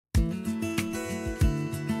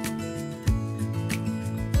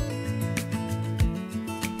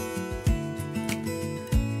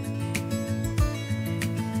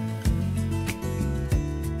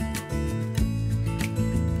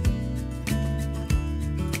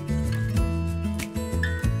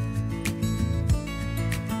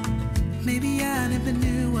Maybe I never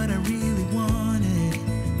knew what I really wanted,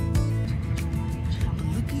 but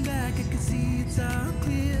looking back I can see it's all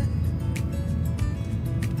clear.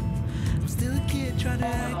 I'm still a kid trying to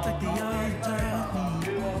act like they all taught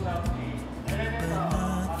me, but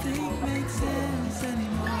nothing makes sense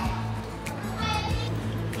anymore.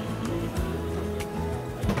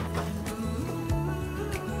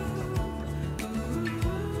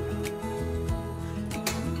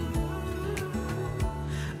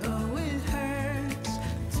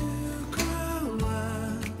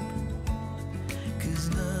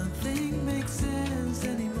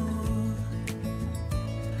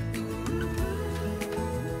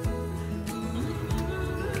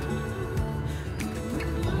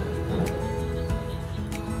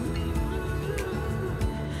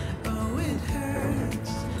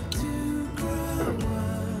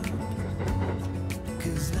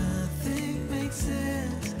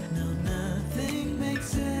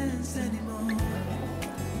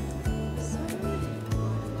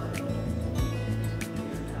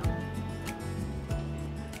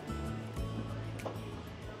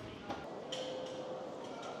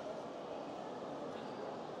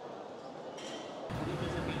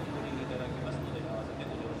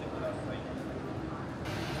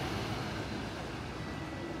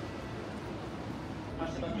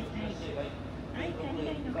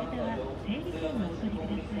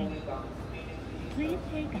 Please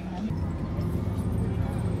take a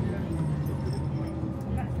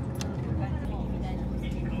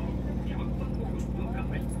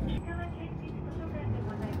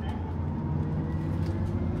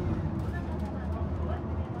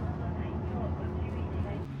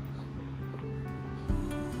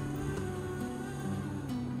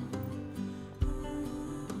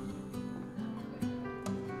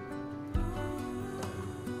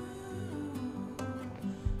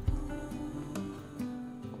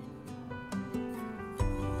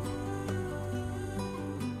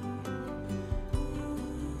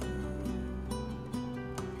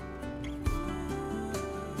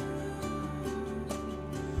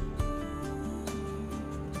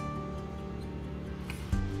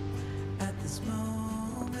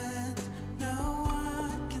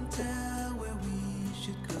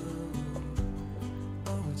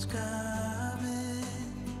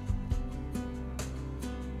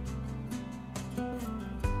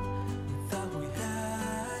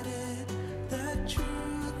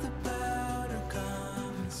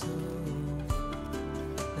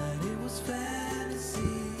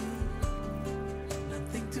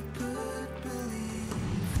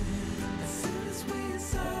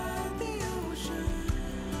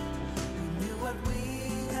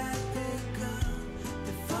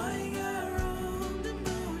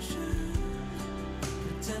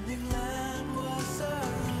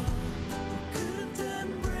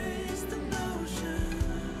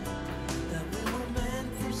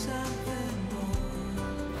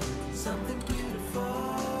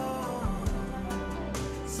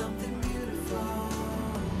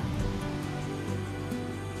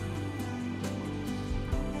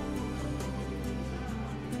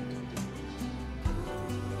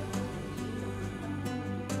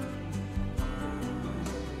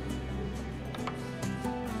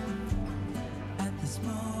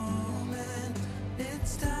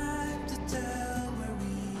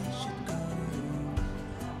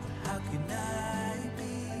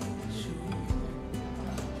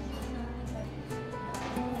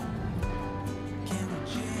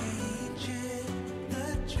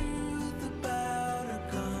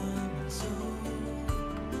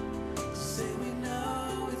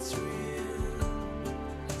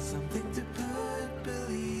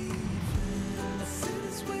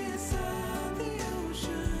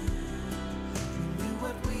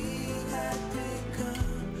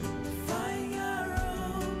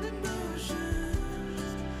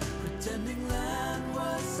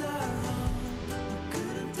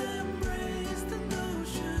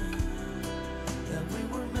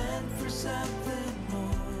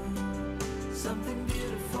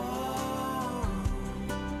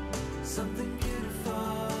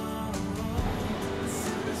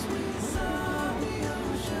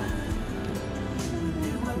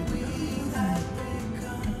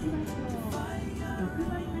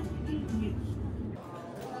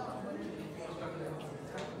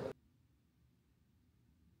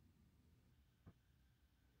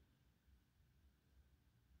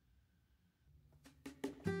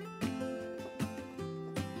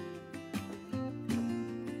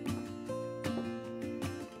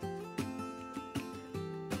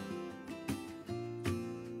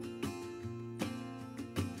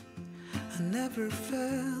never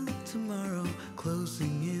felt tomorrow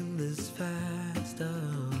closing in this fast.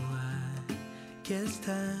 Oh, I guess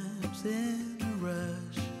time's in a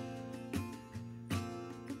rush.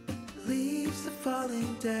 Leaves are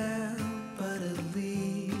falling down, but at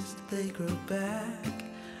least they grow back.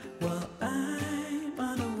 While I'm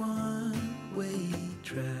on a one-way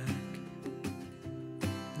track.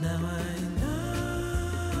 Now I know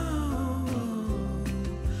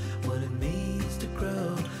what it means to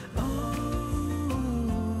grow old.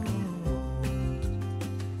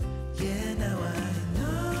 Yeah, now I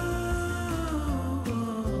know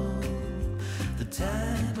the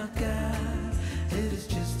time I got, it is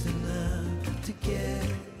just enough to get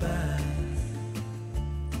by.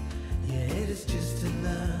 Yeah, it is just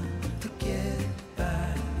enough to get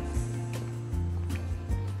by.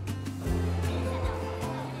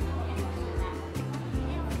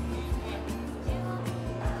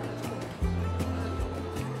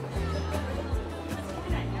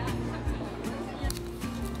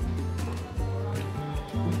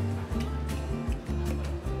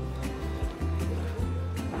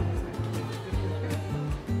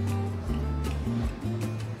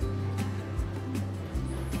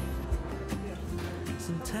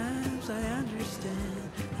 Sometimes I understand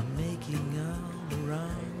I'm making all the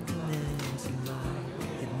wrong demands in life.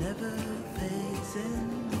 It never pays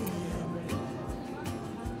in the end.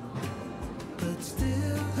 But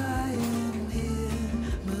still I am here,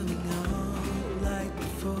 moving on like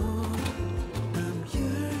before. I'm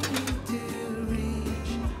yearning to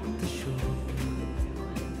reach the shore.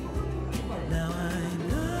 Now I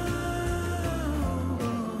know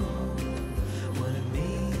what it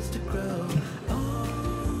means to grow.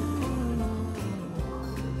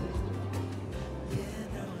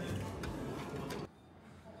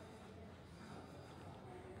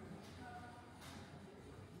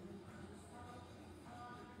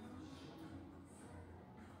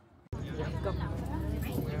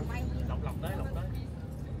 Lọc đấy, lọc đấy.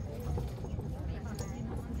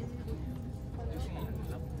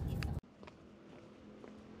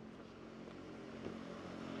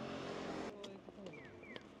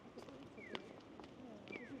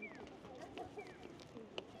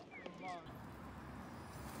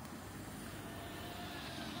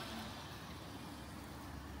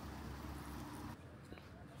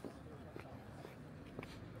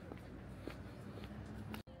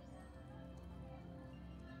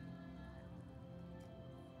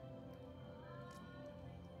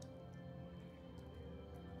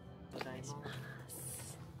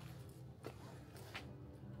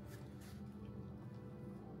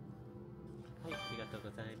はい、ありがとうご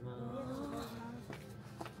ざいます。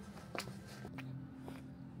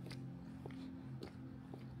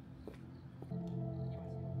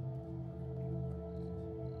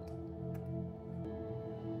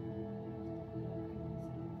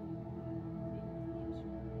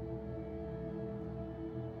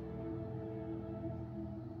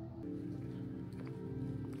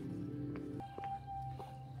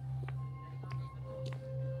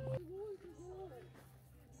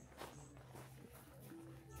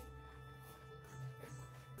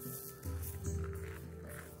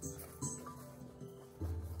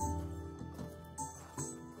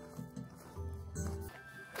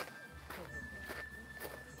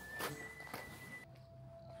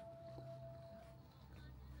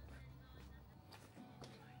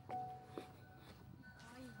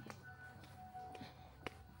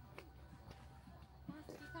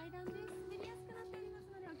階段です。滑りやすくなっております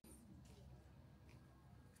ので。あ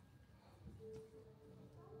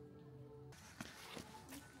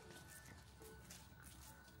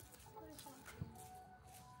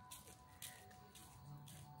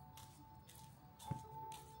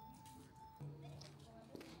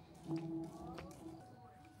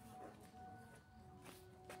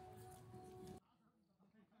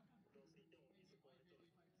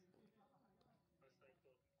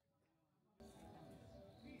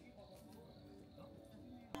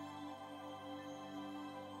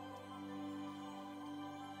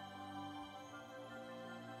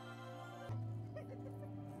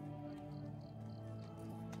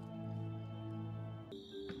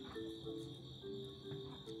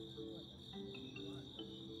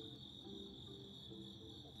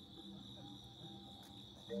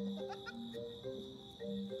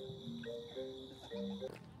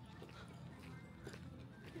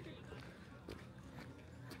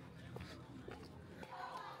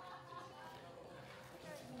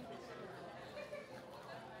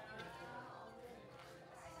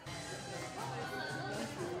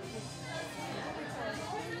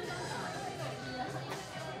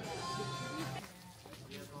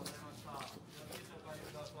りがとうございました。よろしい紹介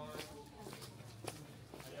ください。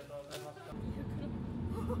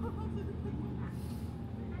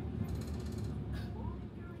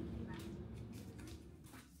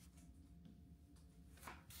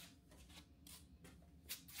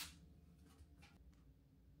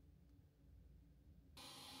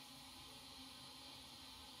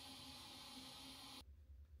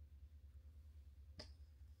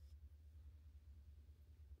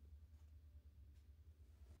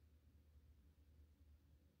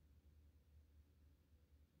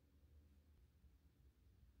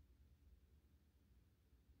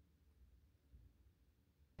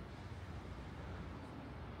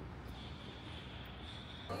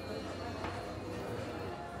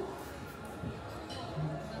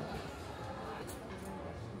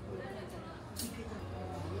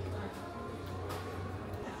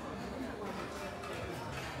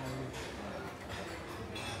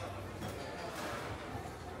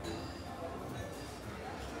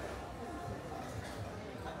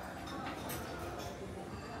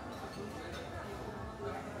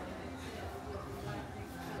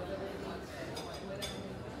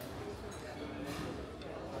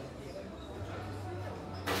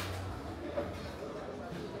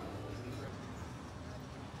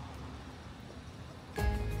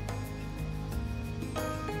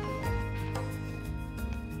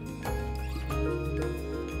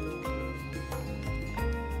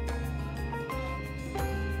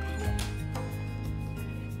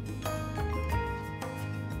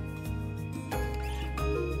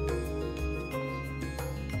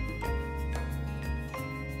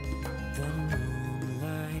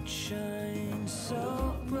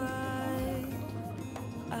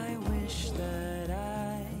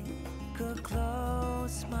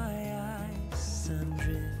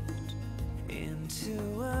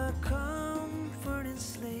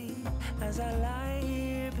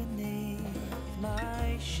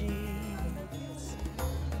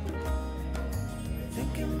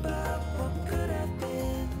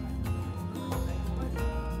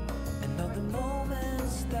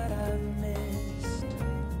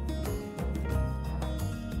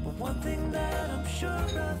One thing that I'm sure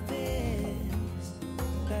of is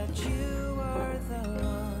that you are the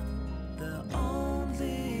one, the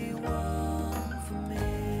only one for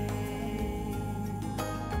me.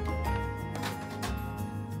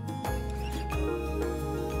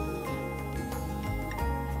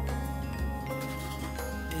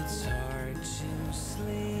 It's hard to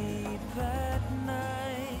sleep at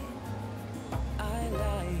night. I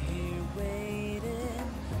lie here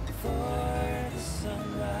waiting for the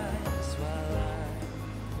sunrise while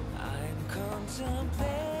I'm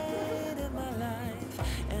contemplating my life,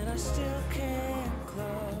 and I still can't